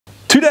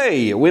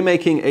Today, we're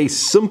making a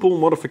simple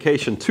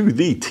modification to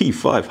the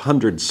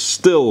T500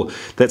 still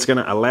that's going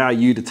to allow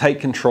you to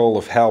take control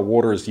of how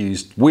water is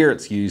used, where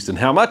it's used, and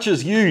how much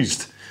is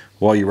used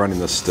while you're running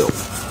this still.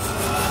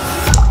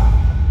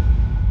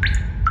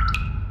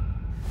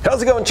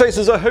 How's it going,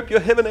 chasers? I hope you're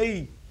having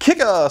a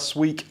kick-ass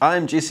week.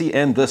 I'm Jesse,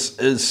 and this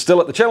is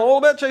Still at the channel, all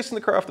about chasing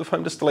the craft of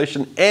home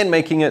distillation and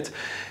making it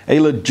a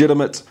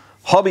legitimate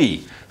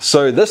hobby.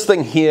 So this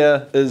thing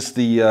here is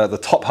the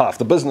top half,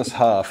 the business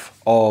half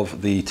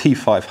of the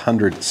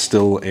T500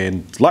 still,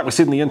 and like we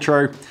said in the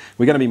intro,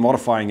 we're going to be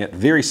modifying it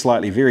very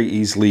slightly, very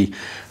easily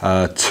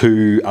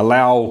to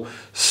allow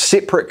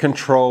separate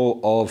control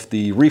of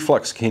the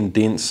reflux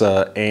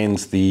condenser and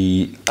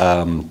the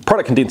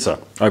product condenser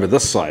over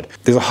this side.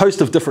 There's a host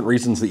of different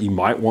reasons that you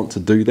might want to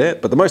do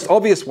that, but the most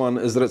obvious one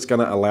is that it's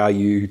going to allow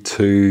you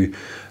to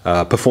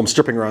perform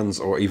stripping runs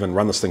or even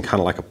run this thing kind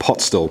of like a pot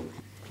still,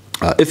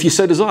 if you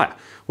so desire,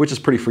 which is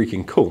pretty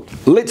freaking cool.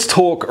 Let's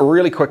talk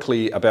really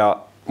quickly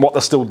about what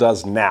the still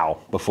does now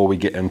before we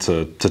get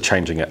into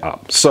changing it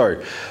up.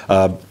 So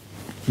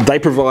they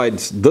provide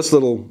this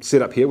little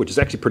setup here, which is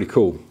actually pretty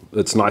cool.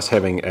 It's nice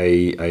having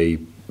a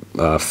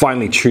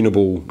finely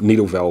tunable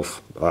needle valve.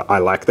 I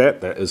like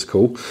that, that is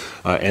cool.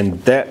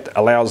 And that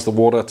allows the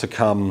water to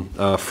come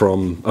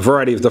from a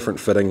variety of different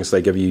fittings.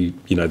 They give you,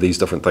 these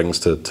different things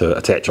to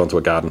attach onto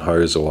a garden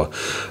hose or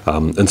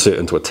insert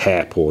into a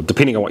tap, or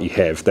depending on what you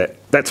have,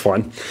 that's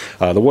fine.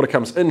 The water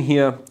comes in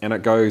here and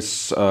it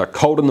goes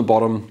cold in the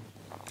bottom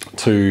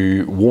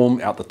to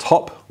warm out the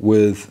top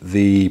with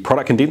the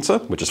product condenser,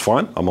 which is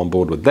fine. I'm on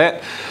board with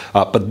that.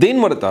 But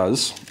then what it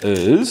does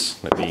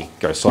is, let me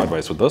go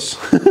sideways with this.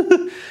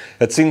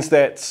 It sends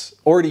that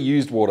already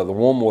used water, the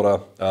warm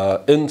water,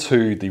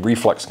 into the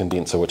reflux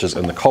condenser, which is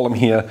in the column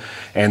here,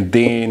 and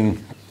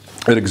then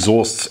it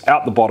exhausts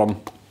out the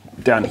bottom,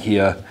 down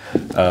here,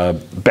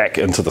 back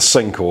into the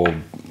sink, or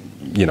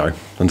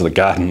into the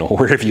garden, or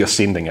wherever you're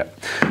sending it.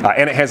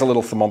 And it has a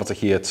little thermometer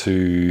here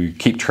to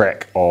keep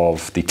track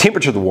of the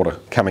temperature of the water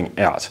coming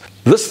out.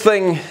 This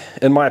thing,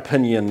 in my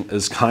opinion,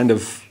 is kind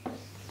of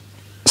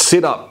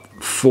set up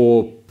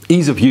for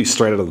ease of use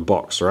straight out of the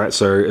box, right?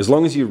 So as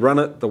long as you run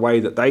it the way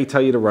that they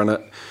tell you to run it,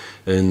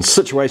 in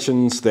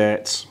situations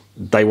that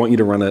they want you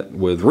to run it,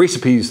 with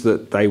recipes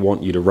that they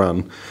want you to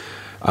run,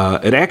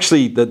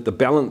 the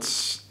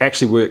balance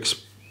actually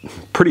works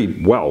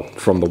pretty well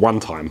from the one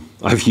time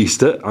I've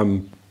used it.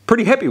 I'm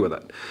pretty happy with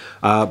it.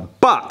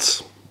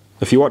 But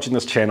if you're watching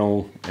this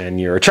channel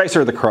and you're a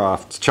chaser of the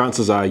craft,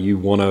 chances are you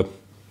want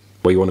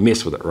to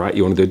mess with it, right?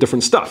 You want to do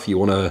different stuff. You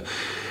want to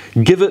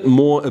give it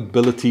more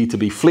ability to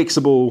be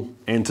flexible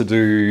and to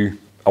do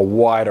a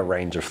wider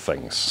range of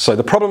things. So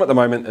the problem at the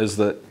moment is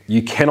that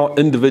you cannot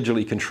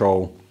individually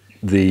control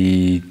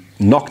the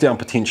knockdown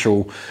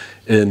potential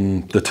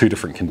in the two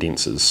different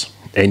condensers.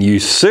 And you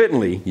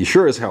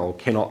sure as hell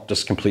cannot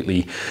just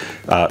completely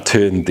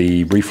turn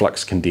the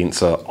reflux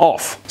condenser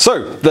off.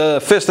 So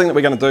the first thing that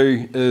we're going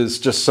to do is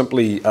just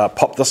simply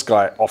pop this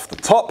guy off the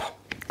top.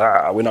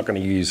 We're not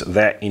going to use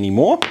that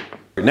anymore.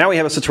 Now we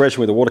have a situation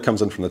where the water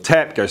comes in from the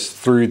tap, goes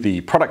through the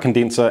product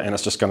condenser, and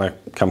it's just going to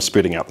come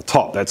spurting out the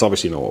top. That's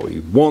obviously not what we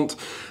want.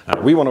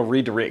 We want to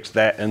redirect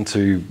that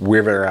into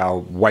wherever our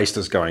waste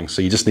is going.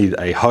 So you just need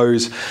a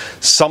hose,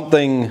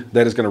 something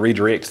that is going to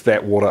redirect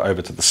that water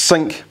over to the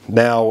sink.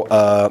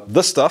 Now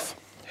this stuff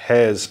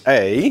has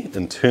an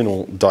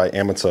internal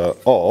diameter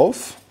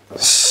of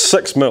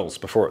 6 mils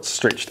before it's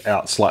stretched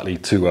out slightly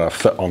to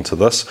fit onto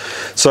this.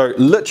 So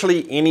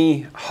literally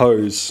any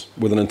hose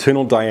with an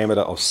internal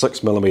diameter of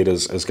 6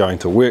 millimeters is going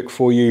to work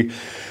for you.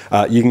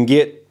 You can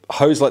get a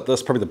hose like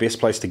this. Probably the best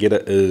place to get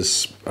it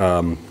is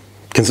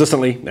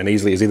consistently and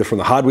easily is either from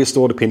the hardware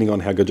store, depending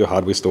on how good your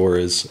hardware store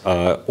is,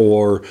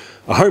 or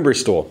a homebrew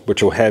store,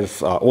 which will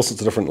have all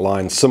sorts of different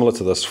lines similar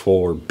to this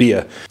for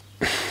beer.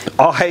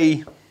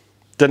 I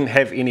didn't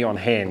have any on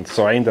hand,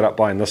 so I ended up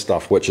buying this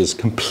stuff, which is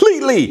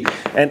completely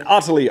and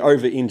utterly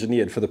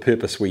over-engineered for the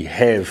purpose we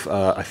have.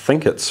 I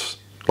think it's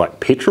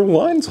like petrol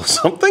lines or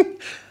something.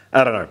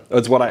 I don't know.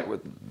 It's what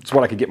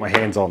I could get my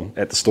hands on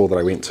at the store that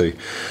I went to.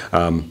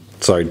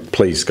 So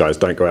please, guys,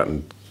 don't go out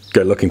and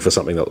go looking for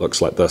something that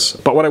looks like this.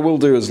 But what I will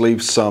do is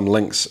leave some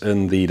links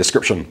in the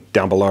description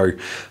down below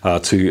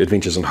to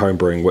Adventures in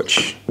Homebrewing,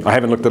 which I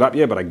haven't looked it up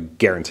yet, but I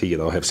guarantee you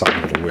they'll have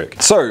something that'll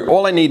work. So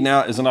all I need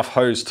now is enough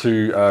hose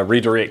to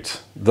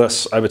redirect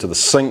this over to the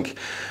sink.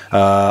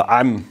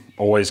 I'm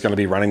always going to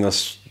be running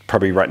this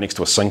probably right next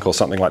to a sink or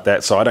something like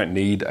that, so I don't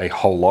need a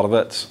whole lot of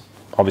it.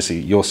 Obviously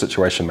your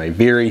situation may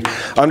vary.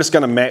 I'm just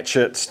going to match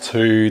it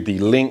to the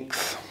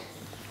length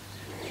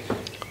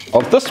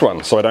of this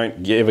one, so I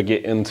don't ever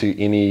get into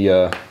any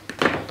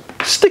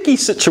sticky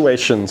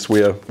situations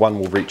where one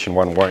will reach and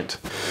one won't.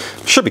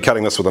 Should be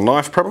cutting this with a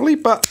knife probably,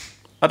 but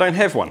I don't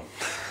have one.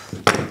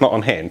 Not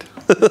on hand.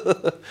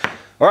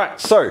 All right,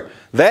 so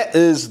that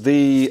is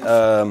the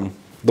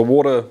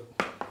water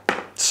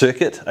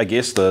circuit, I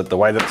guess, the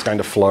way that it's going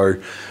to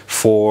flow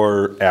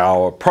for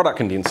our product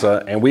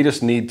condenser, and we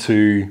just need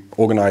to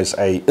organize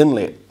a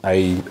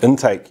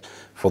intake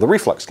for the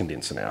reflux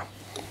condenser now.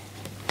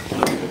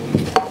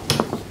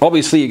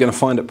 obviously you're going to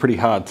find it pretty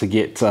hard to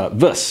get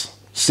this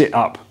set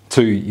up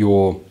to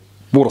your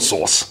water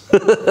source.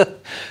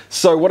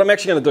 So what I'm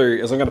actually going to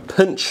do is I'm going to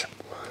pinch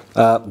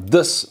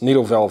this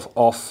needle valve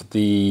off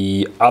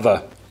the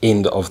other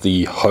end of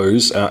the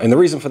hose, and the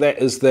reason for that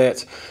is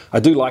that I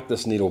do like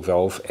this needle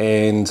valve,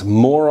 and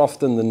more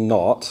often than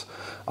not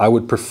I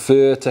would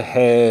prefer to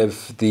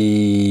have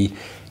the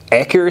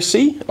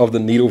accuracy of the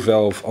needle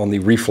valve on the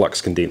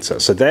reflux condenser.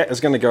 So that is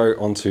going to go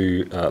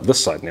onto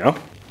this side now.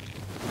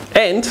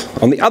 And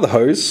on the other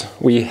hose,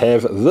 we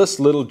have this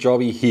little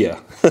jobby here.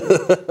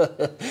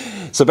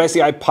 So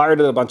basically I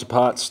pirated a bunch of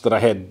parts that I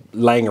had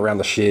laying around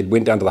the shed,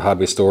 went down to the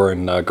hardware store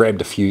and grabbed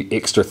a few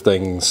extra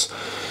things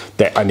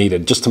that I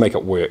needed just to make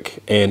it work.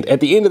 And at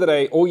the end of the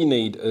day, all you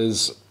need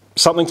is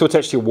something to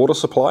attach to your water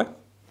supply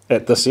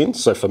at this end.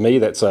 So for me,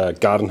 that's a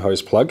garden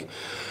hose plug.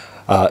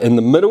 In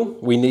the middle,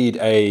 we need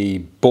a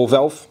ball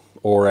valve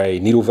or a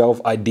needle valve,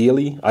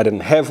 ideally. I didn't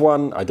have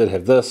one, I did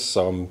have this,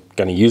 so I'm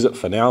going to use it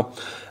for now.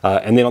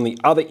 And then on the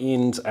other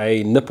end,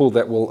 a nipple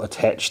that will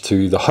attach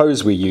to the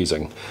hose we're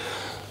using.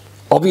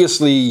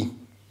 Obviously,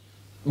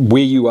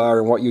 where you are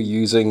and what you're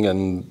using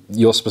and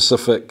your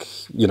specific,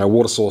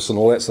 water source and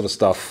all that sort of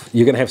stuff,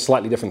 you're going to have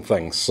slightly different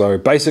things. So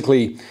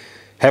basically,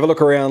 have a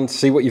look around,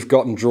 see what you've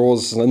got in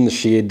drawers in the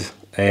shed,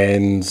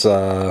 and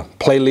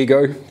play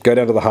Lego, go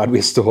down to the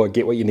hardware store,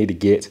 get what you need to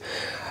get.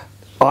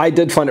 I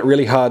did find it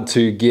really hard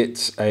to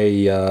get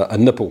a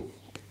nipple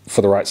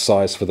for the right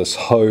size for this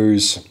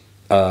hose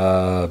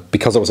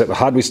because I was at the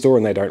hardware store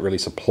and they don't really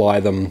supply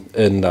them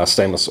in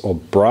stainless or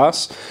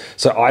brass.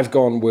 So I've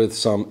gone with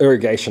some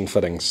irrigation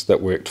fittings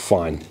that worked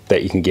fine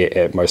that you can get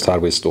at most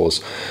hardware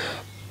stores.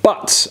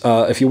 But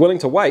if you're willing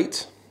to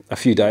wait a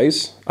few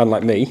days,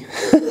 unlike me,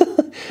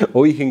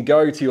 or you can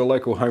go to your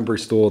local homebrew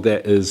store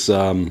that is,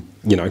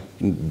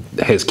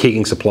 has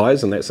kegging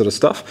supplies and that sort of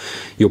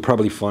stuff, you'll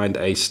probably find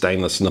a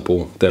stainless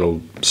nipple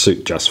that'll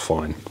suit just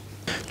fine.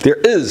 There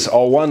is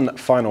one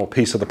final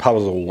piece of the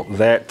puzzle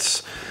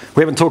that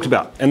we haven't talked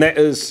about, and that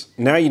is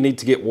now you need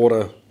to get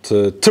water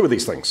to two of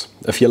these things.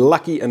 If you're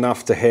lucky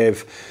enough to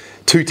have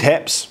two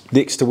taps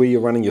next to where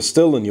you're running your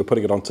still and you're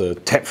putting it onto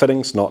tap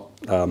fittings, not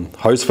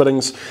hose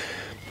fittings,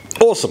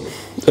 awesome.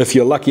 If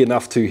you're lucky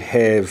enough to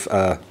have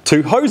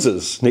two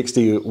hoses next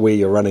to you where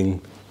you're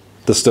running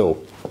the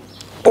still,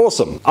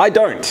 awesome. I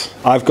don't.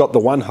 I've got the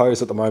one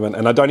hose at the moment,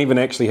 and I don't even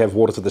actually have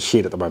water to the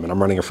shed at the moment.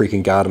 I'm running a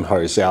freaking garden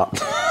hose out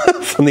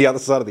from the other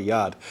side of the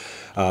yard.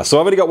 So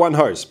I've only got one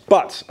hose,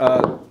 but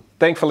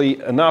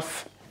thankfully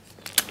enough,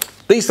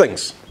 these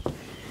things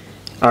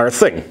are a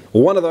thing.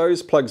 One of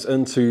those plugs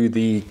into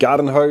the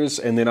garden hose,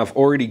 and then I've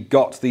already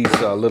got these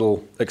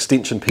little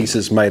extension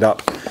pieces made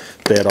up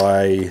that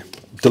I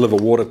deliver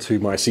water to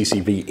my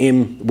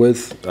CCVM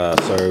with.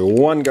 So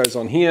one goes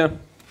on here,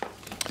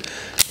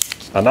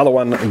 another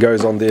one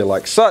goes on there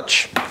like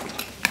such,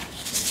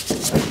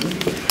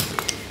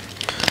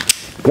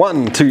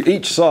 one to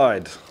each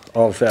side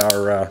of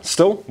our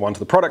still, one to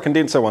the product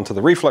condenser, one to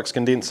the reflux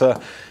condenser,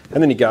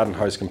 and then your garden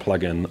hose can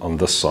plug in on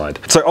this side.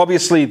 So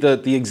obviously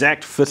the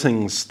exact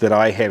fittings that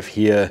I have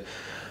here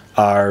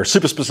are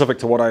super specific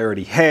to what I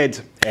already had,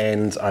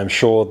 and I'm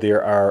sure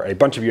there are a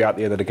bunch of you out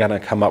there that are going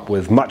to come up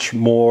with much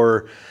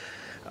more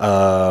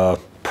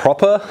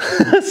proper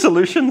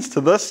solutions to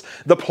this,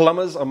 the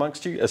plumbers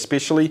amongst you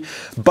especially.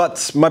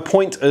 But my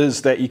point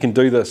is that you can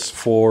do this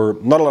for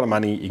not a lot of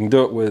money. You can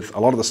do it with a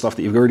lot of the stuff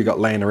that you've already got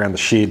laying around the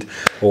shed,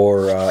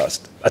 or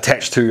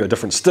attached to a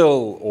different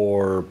still,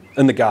 or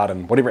in the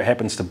garden, whatever it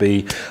happens to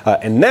be.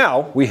 And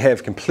now we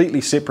have completely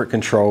separate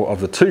control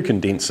of the two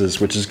condensers,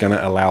 which is going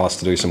to allow us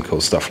to do some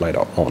cool stuff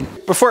later on.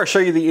 Before I show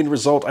you the end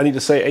result, I need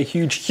to say a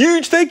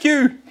huge thank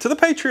you to the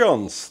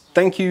Patreons.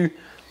 Thank you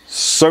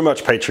so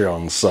much,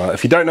 Patreons.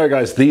 If you don't know,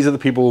 guys, these are the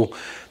people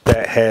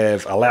that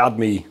have allowed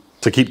me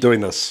to keep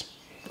doing this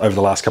over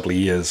the last couple of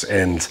years,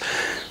 and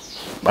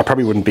I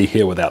probably wouldn't be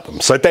here without them.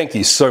 So thank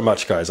you so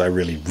much, guys. I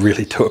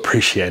really do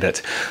appreciate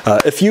it.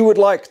 If you would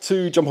like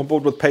to jump on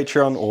board with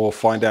Patreon or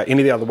find out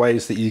any of the other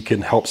ways that you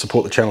can help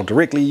support the channel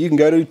directly, you can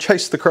go to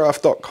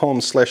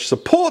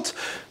chasethecraft.com/support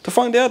to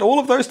find out all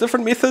of those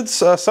different methods.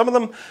 Some of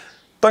them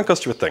don't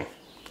cost you a thing.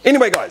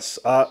 Anyway, guys,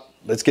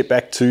 let's get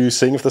back to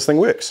seeing if this thing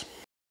works.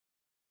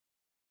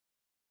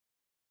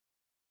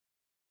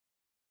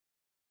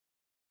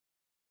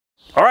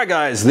 Alright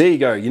guys, there you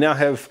go. You now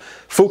have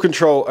full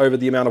control over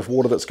the amount of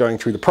water that's going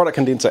through the product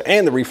condenser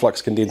and the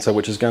reflux condenser,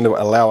 which is going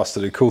to allow us to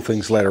do cool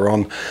things later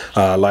on,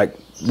 like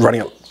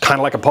running it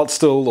kind of like a pot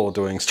still or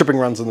doing stripping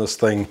runs in this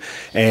thing.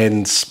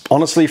 And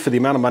honestly, for the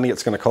amount of money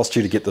it's going to cost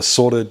you to get this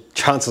sorted,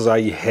 chances are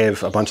you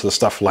have a bunch of the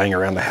stuff laying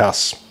around the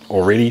house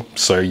already,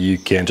 so you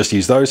can just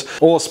use those,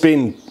 or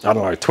spend, I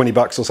don't know, 20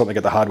 bucks or something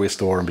at the hardware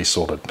store and be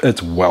sorted.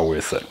 It's well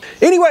worth it.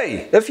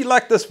 Anyway, if you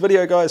like this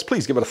video, guys,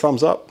 please give it a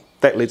thumbs up.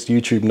 That lets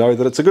YouTube know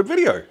that it's a good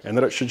video and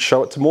that it should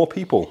show it to more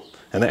people,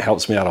 and that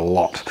helps me out a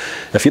lot.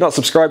 If you're not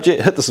subscribed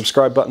yet, hit the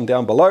subscribe button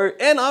down below,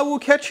 and I will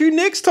catch you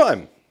next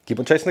time. Keep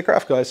on chasing the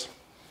craft, guys.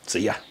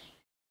 See ya.